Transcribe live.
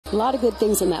A lot of good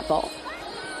things in that ball.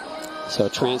 So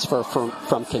transfer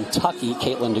from Kentucky,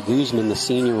 Kaitlin DeGuzman, the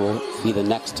senior, will be the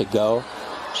next to go.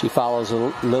 She follows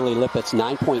Lily Lippett's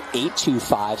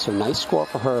 9.825, so nice score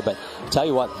for her. But tell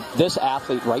you what, this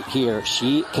athlete right here,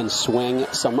 she can swing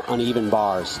some uneven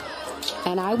bars.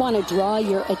 And I want to draw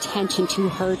your attention to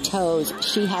her toes.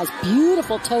 She has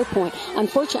beautiful toe point.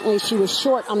 Unfortunately, she was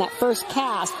short on that first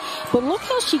cast. But look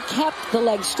how she kept the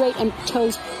legs straight and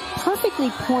toes perfectly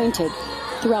pointed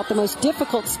throughout the most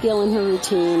difficult skill in her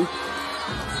routine.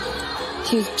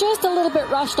 She's just a little bit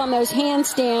rushed on those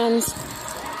handstands.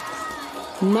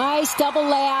 Nice double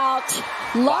layout.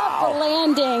 Love the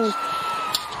landing.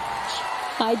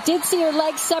 I did see her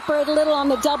legs separate a little on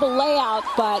the double layout,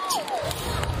 but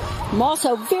I'm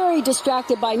also very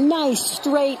distracted by nice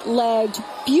straight-legged,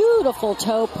 beautiful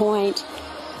toe point.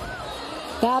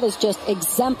 That is just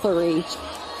exemplary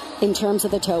in terms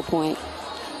of the toe point.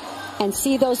 And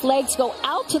see those legs go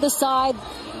out to the side.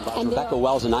 And Rebecca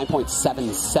Wells, a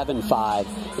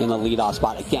 9.775 in the leadoff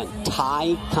spot. Again,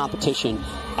 tie competition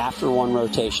after one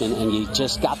rotation, and you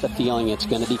just got the feeling it's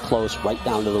going to be close right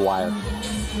down to the wire.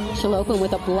 She'll open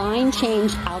with a blind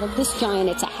change out of this giant.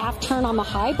 It's a half turn on the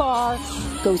high bar.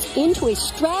 Goes into a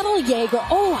straddle Jaeger.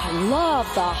 Oh, I love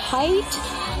the height.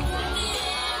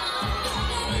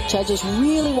 Judges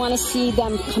really want to see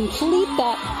them complete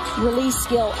that release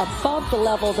skill above the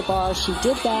level of the bar. She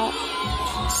did that.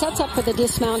 Sets up for the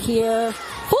dismount here.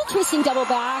 Full twisting double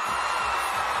back.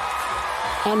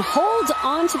 And holds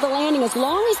on to the landing as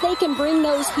long as they can bring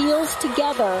those heels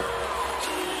together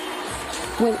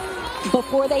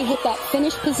before they hit that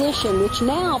finish position, which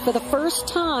now, for the first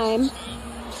time,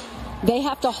 they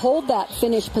have to hold that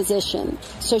finish position.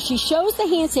 So she shows the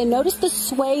handstand. Notice the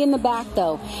sway in the back,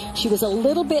 though. She was a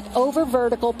little bit over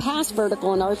vertical, past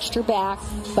vertical, and arched her back.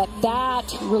 But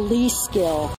that release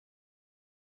skill